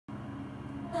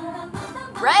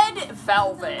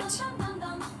Velvet.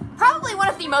 Probably one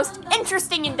of the most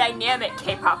interesting and dynamic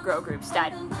K-pop girl groups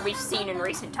that we've seen in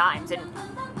recent times, and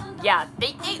yeah,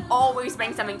 they always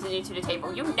bring something new to the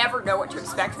table. You never know what to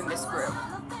expect from this group.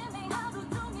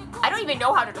 I don't even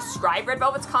know how to describe Red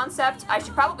Velvet's concept. I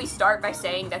should probably start by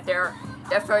saying that they're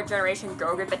the third generation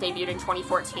girl group that debuted in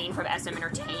 2014 from SM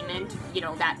Entertainment, you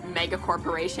know, that mega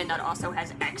corporation that also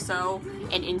has EXO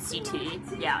and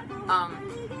NCT, yeah.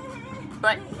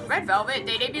 But Red Velvet,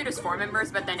 they debuted as 4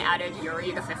 members, but then added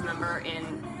Yuri, the 5th member, in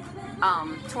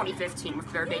 2015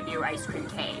 with their debut Ice Cream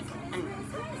Cake. And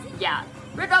yeah,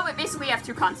 Red Velvet basically have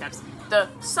 2 concepts. The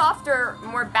softer,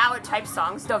 more ballad-type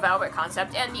songs, the Velvet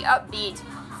concept, and the upbeat,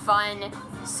 fun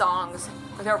songs,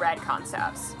 the Red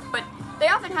concepts. But they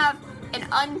often have an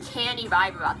uncanny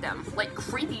vibe about them, like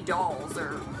creepy dolls,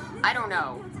 or I don't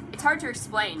know. It's hard to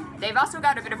explain. They've also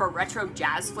got a bit of a retro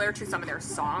jazz flair to some of their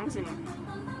songs, and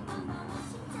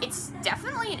it's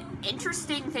definitely an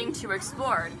interesting thing to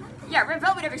explore. Yeah, Red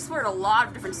Velvet have explored a lot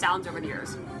of different sounds over the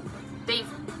years. They've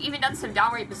even done some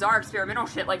downright bizarre experimental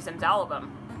shit like Zemzalabum.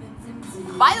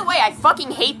 By the way, I fucking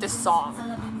hate this song.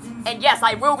 And yes,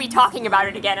 I will be talking about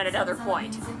it again at another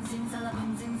point.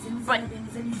 But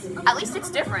at least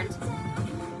it's different.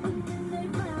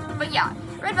 But yeah,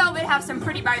 Red Velvet have some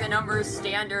pretty by-the-numbers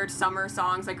standard summer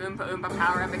songs like Oompa Oompa,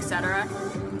 Power Up, etc.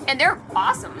 And they're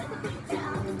awesome.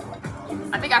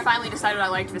 I think I finally decided I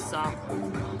liked this song.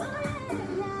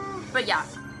 But yeah,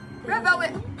 Red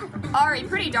Velvet are a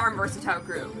pretty darn versatile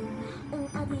group.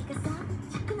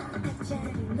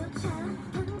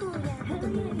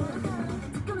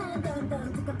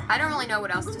 I don't really know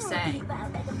what else to say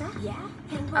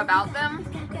about them.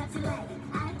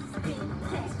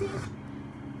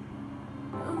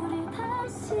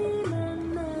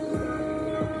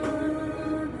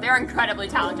 They're incredibly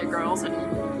talented girls, and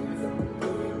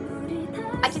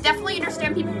I can definitely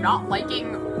understand people not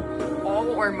liking all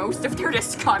or most of their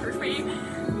discography,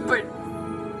 but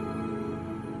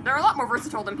they're a lot more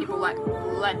versatile than people let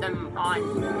them on.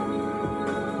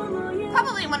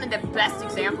 Probably one of the best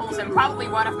examples, and probably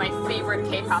one of my favorite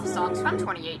K-pop songs from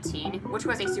 2018, which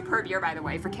was a superb year, by the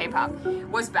way, for K-pop,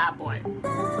 was Bad Boy.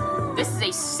 This is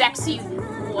a sexy,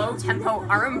 low-tempo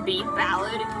R&B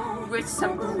ballad with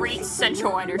some great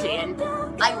sensual energy, and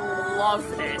I love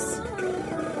this.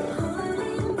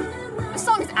 This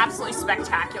song is absolutely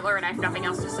spectacular, and I have nothing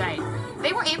else to say.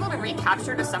 They were able to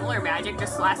recapture the similar magic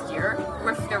just last year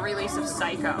with the release of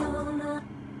Psycho.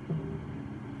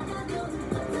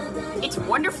 It's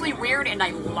wonderfully weird, and I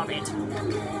love it.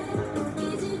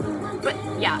 But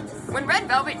yeah, when Red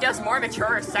Velvet does more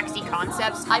mature, sexy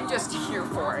concepts, I'm just here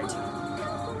for it.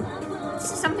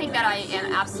 This is something that I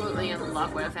am absolutely in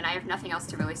love with, and I have nothing else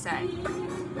to really say.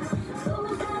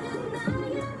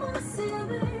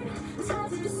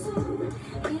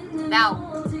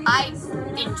 Now, I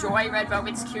enjoy Red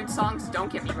Velvet's cute songs,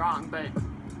 don't get me wrong, but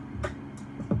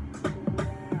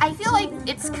I feel like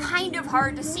it's kind of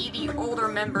hard to see the older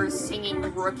members singing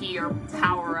Rookie or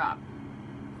Power Up.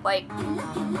 Like,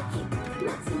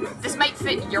 this might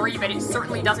fit Yuri, but it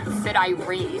certainly doesn't fit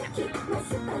Irene.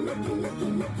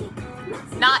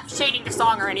 Not shading the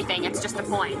song or anything, it's just a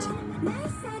point.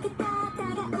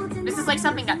 This is like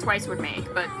something that Twice would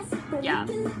make, but yeah.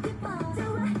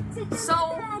 So,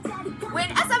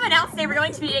 when SM announced they were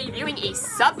going to be debuting a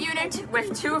subunit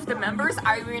with 2 of the members,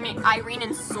 Irene and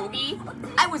Seulgi,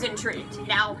 I was intrigued.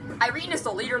 Now, Irene is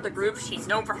the leader of the group. She's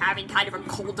known for having kind of a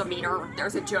cold demeanor.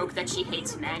 There's a joke that she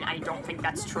hates men. I don't think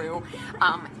that's true.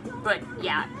 But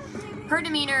yeah. Her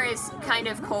demeanor is kind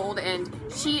of cold, and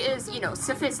she is, you know,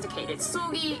 sophisticated.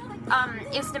 Seulgi,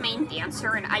 is the main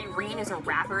dancer, and Irene is a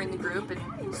rapper in the group, and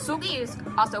Seulgi is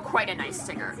also quite a nice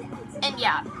singer. And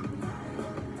yeah,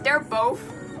 they're both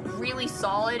really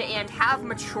solid and have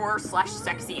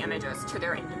mature/sexy images to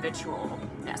their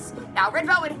individualness. Now, Red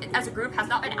Velvet as a group has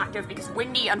not been active because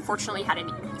Wendy unfortunately had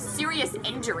a serious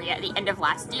injury at the end of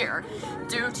last year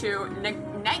due to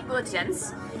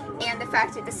negligence and the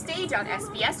fact that the stage on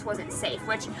SBS wasn't safe,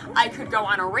 which I could go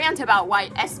on a rant about why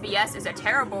SBS is a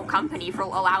terrible company for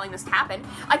allowing this to happen.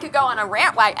 I could go on a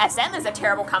rant why SM is a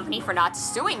terrible company for not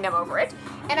suing them over it.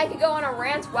 And I could go on a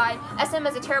rant why SM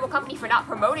is a terrible company for not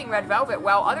promoting Red Velvet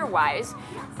well otherwise.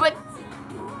 But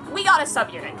we got a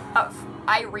subunit of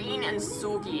Irene and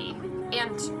Seulgi.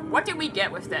 And what did we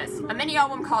get with this? A mini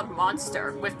album called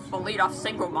Monster with the lead-off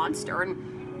single Monster.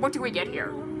 And what do we get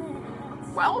here?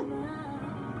 Well,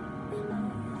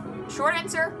 short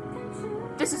answer,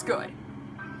 this is good.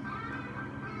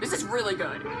 This is really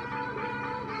good.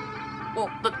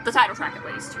 Well, the title track at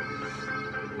least.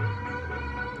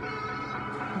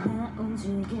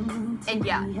 And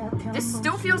yeah, this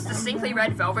still feels distinctly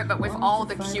Red Velvet, but with all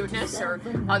the cuteness or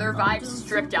other vibes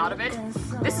stripped out of it.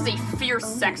 This is a fierce,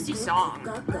 sexy song.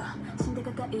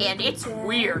 And it's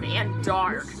weird and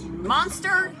dark.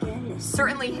 Monster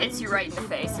certainly hits you right in the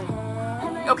face. And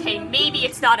okay, maybe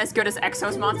it's not as good as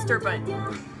EXO's Monster, but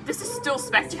this is still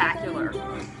spectacular.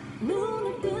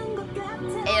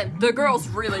 And the girls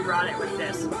really brought it with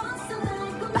this.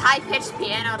 The high-pitched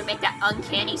piano to make that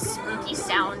uncanny, spooky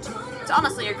sound. It's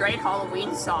honestly a great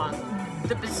Halloween song.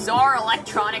 The bizarre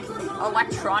electronic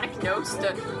notes,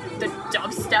 the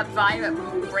dubstep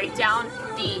vibe breakdown,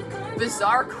 the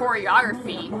bizarre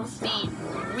choreography, the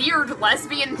weird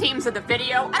lesbian themes of the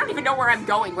video. I don't even know where I'm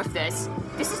going with this.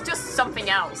 This is just something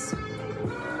else.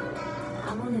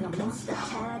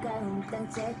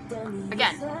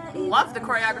 Again, love the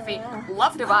choreography,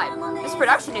 love the vibe. This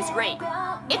production is great.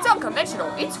 It's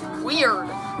unconventional, it's weird.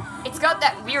 It's got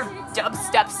that weird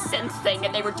dubstep synth thing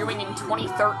that they were doing in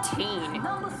 2013.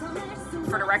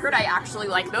 For the record, I actually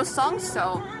like those songs,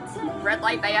 so Red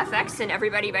Light by FX and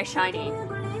Everybody by Shiny.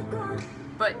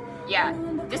 But yeah,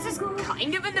 this is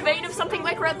kind of in the vein of something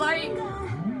like Red Light.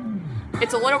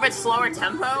 It's a little bit slower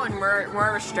tempo and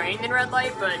more restrained than Red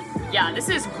Light, but yeah, this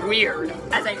is weird,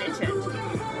 as I mentioned.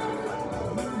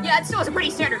 Yeah, it still has a pretty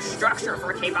standard structure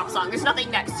for a K-pop song. There's nothing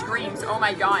that screams, oh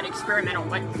my god, experimental,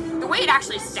 but the way it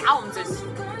actually sounds is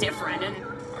different, and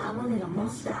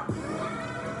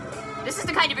this is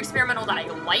the kind of experimental that I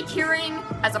like hearing,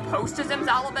 as opposed to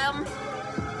Zimzalabim.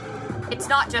 It's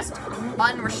not just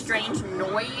unrestrained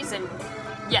noise, and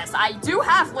yes, I do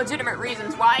have legitimate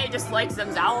reasons why I dislike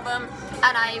Zimzalabim,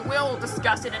 and I will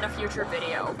discuss it in a future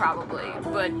video, probably,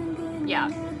 but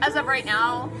yeah, as of right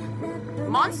now,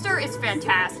 Monster is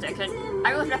fantastic, and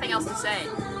I really have nothing else to say.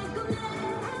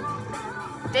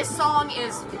 This song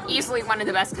is easily one of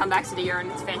the best comebacks of the year,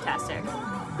 and it's fantastic.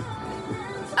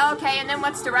 Okay, and then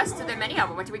what's the rest of the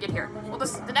mini-album? What do we get here? Well,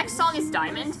 the next song is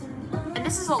Diamond, and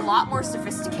this is a lot more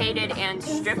sophisticated and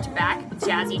stripped-back,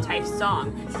 jazzy-type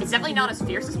song. It's definitely not as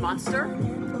fierce as Monster,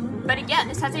 but again,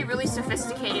 this has a really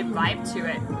sophisticated vibe to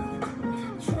it.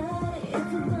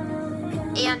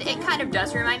 And it kind of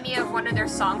does remind me of one of their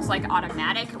songs like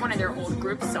Automatic, one of their old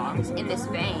group songs in this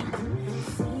vein.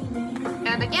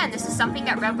 And again, this is something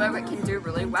that Red Velvet can do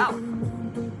really well.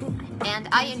 And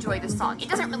I enjoy this song. It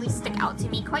doesn't really stick out to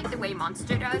me quite the way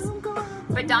Monster does,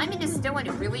 but Diamond is still a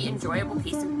really enjoyable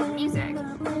piece of music.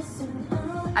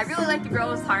 I really like the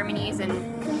girls' harmonies and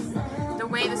the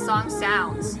way the song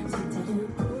sounds.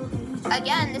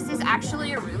 Again, this is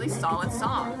actually a really solid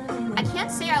song. I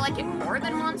can't say I like it more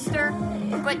than Monster,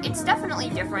 but it's definitely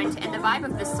different, and the vibe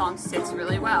of this song sits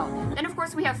really well. Then of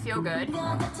course we have Feel Good,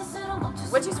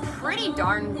 which is pretty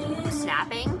darn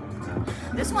snapping.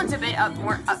 This one's a bit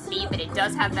more upbeat, but it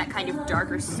does have that kind of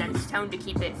darker synth tone to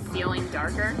keep it feeling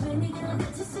darker.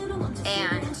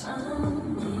 And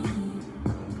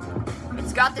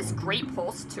it's got this great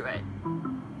pulse to it.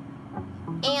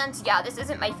 And yeah, this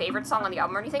isn't my favorite song on the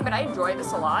album or anything, but I enjoy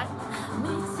this a lot.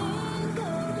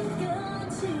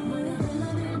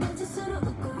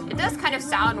 It does kind of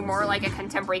sound more like a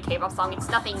contemporary K-pop song. It's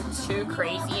nothing too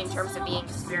crazy in terms of being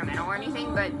experimental or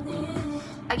anything, but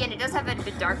again, it does have a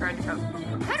bit darker undertone.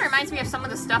 It kind of reminds me of some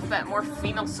of the stuff that more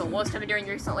female soloists have been doing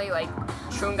recently, like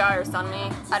Chunga or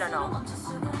Sunmi. I don't know.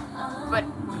 But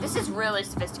this is really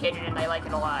sophisticated and I like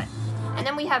it a lot. And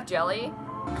then we have Jelly,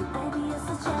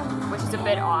 which is a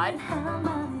bit odd.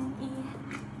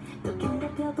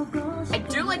 I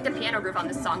do like the piano groove on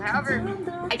this song, however,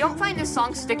 I don't find this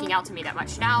song sticking out to me that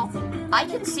much. Now, I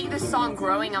can see this song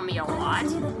growing on me a lot,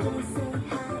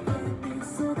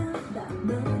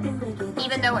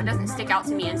 even though it doesn't stick out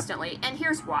to me instantly, and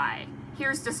here's why.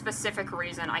 Here's the specific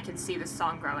reason I can see this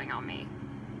song growing on me.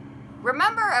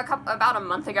 Remember about a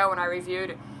month ago when I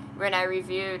reviewed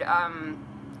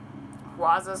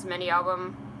Hwasa's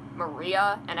mini-album,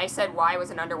 Maria, and I said why it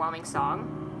was an underwhelming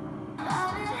song?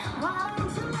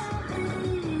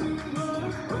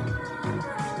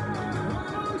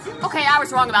 Okay, I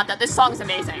was wrong about that. This song's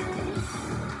amazing.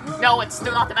 No, it's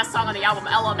still not the best song on the album.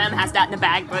 LMM has that in the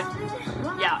bag, but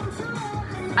yeah.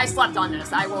 I slept on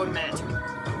this, I will admit.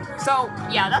 So,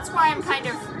 yeah, that's why I'm kind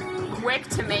of quick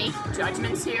to make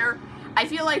judgments here. I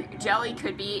feel like Jelly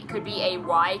could be a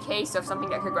Y case of something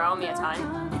that could grow on me a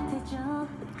ton.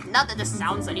 Not that this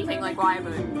sounds anything like Y,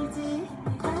 but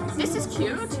this is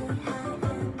cute.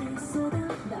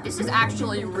 This is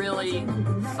actually really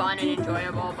fun and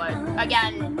enjoyable, but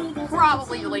again,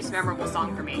 probably the least memorable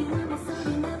song for me.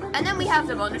 And then we have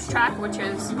the bonus track, which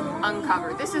is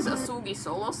Uncovered. This is a Seulgi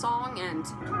solo song, and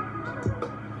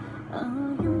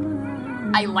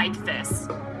I like this.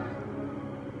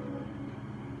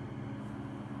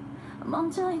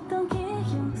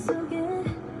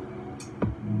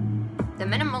 The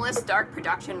minimalist dark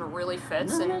production really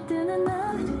fits, and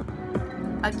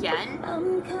again,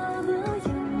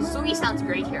 Seulgi sounds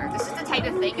great here. This is the type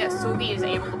of thing that Seulgi is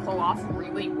able to pull off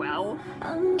really well,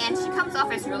 and she comes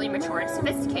off as really mature and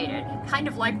sophisticated, kind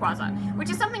of like Waza, which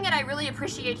is something that I really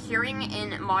appreciate hearing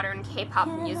in modern K-pop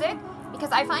music,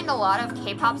 because I find a lot of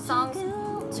K-pop songs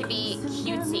to be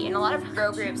cutesy, and a lot of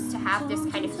girl groups to have this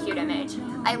kind of cute image.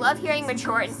 I love hearing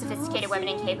mature and sophisticated women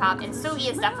in K-pop, and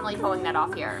Seulgi is definitely pulling that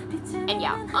off here. And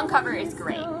yeah, Uncover is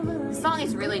great. The song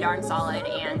is really darn solid,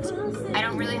 and I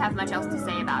don't really have much else to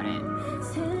say about it.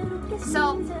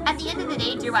 So, at the end of the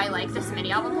day, do I like this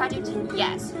mini-album project?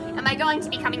 Yes. Am I going to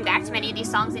be coming back to many of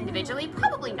these songs individually?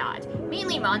 Probably not.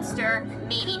 Mainly Monster,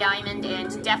 maybe Diamond,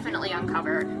 and definitely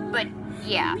Uncover. But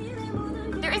yeah,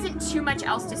 there isn't too much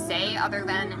else to say other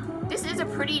than this is a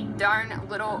pretty darn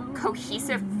little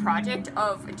cohesive project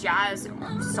of jazz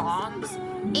songs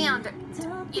and,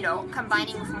 you know,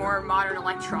 combining with more modern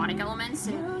electronic elements,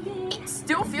 and it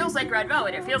still feels like Red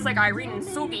Velvet. It feels like Irene and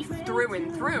Seulgi through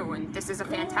and through, and this is a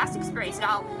fantastic experience.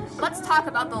 Now, let's talk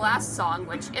about the last song,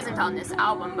 which isn't on this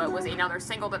album, but was another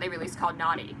single that they released called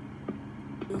Naughty.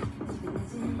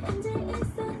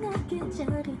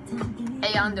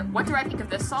 And what do I think of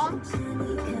this song?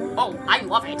 Oh, I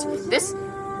love it. This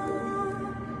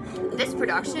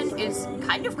production is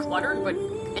kind of cluttered, but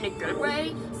in a good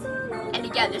way. And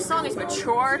again, this song is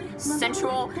mature,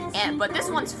 sensual, but this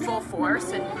one's full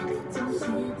force, and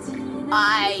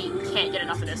I can't get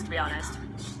enough of this, to be honest.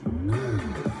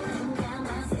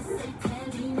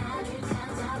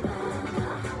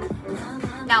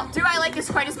 Now, do I like this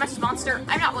quite as much as Monster?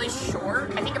 I'm not really sure.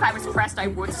 I think if I was pressed, I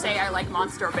would say I like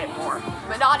Monster a bit more.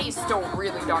 But Naughty's still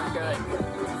really darn good.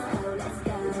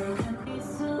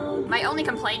 My only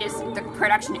complaint is the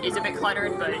production is a bit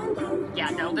cluttered, but yeah,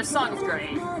 no, this song is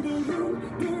great.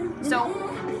 So,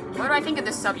 what do I think of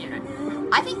this subunit?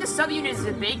 I think the subunit is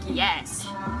a big yes.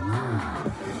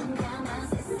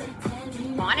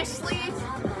 Honestly,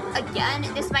 again,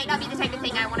 this might not be the type of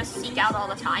thing I want to seek out all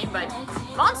the time, but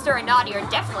Monster and Naughty are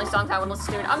definitely songs I want to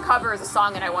listen to, and Uncover is a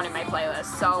song that I want in my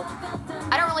playlist, so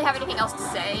I don't really have anything else to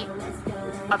say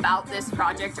about this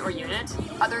project or unit,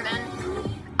 other than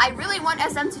I really want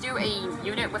SM to do a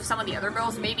unit with some of the other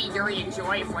girls, maybe Yuri and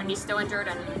Joy if Wendy's still injured,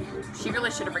 and she really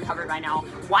should have recovered by now.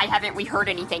 Why haven't we heard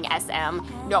anything, SM?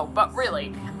 No, but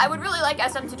really, I would really like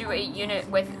SM to do a unit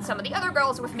with some of the other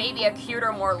girls with maybe a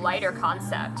cuter, more lighter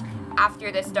concept.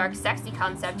 After this dark, sexy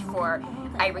concept for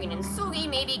Irene and Seulgi,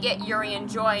 maybe get Yuri and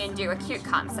Joy and do a cute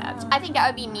concept. I think that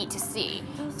would be neat to see,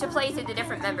 to play to the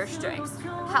different member strengths.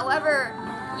 However,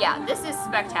 yeah, this is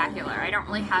spectacular. I don't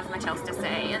really have much else to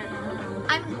say, and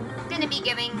I'm going to be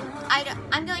giving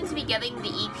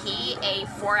the EP a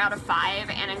 4 out of 5,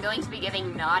 and I'm going to be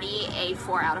giving Naughty a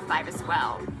 4 out of 5 as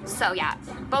well. So yeah,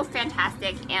 both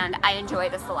fantastic, and I enjoy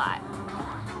this a lot.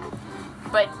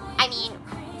 But, I mean,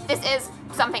 this is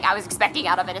something I was expecting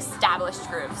out of an established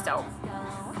group, so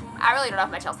I really don't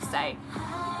have much else to say.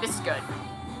 This is good.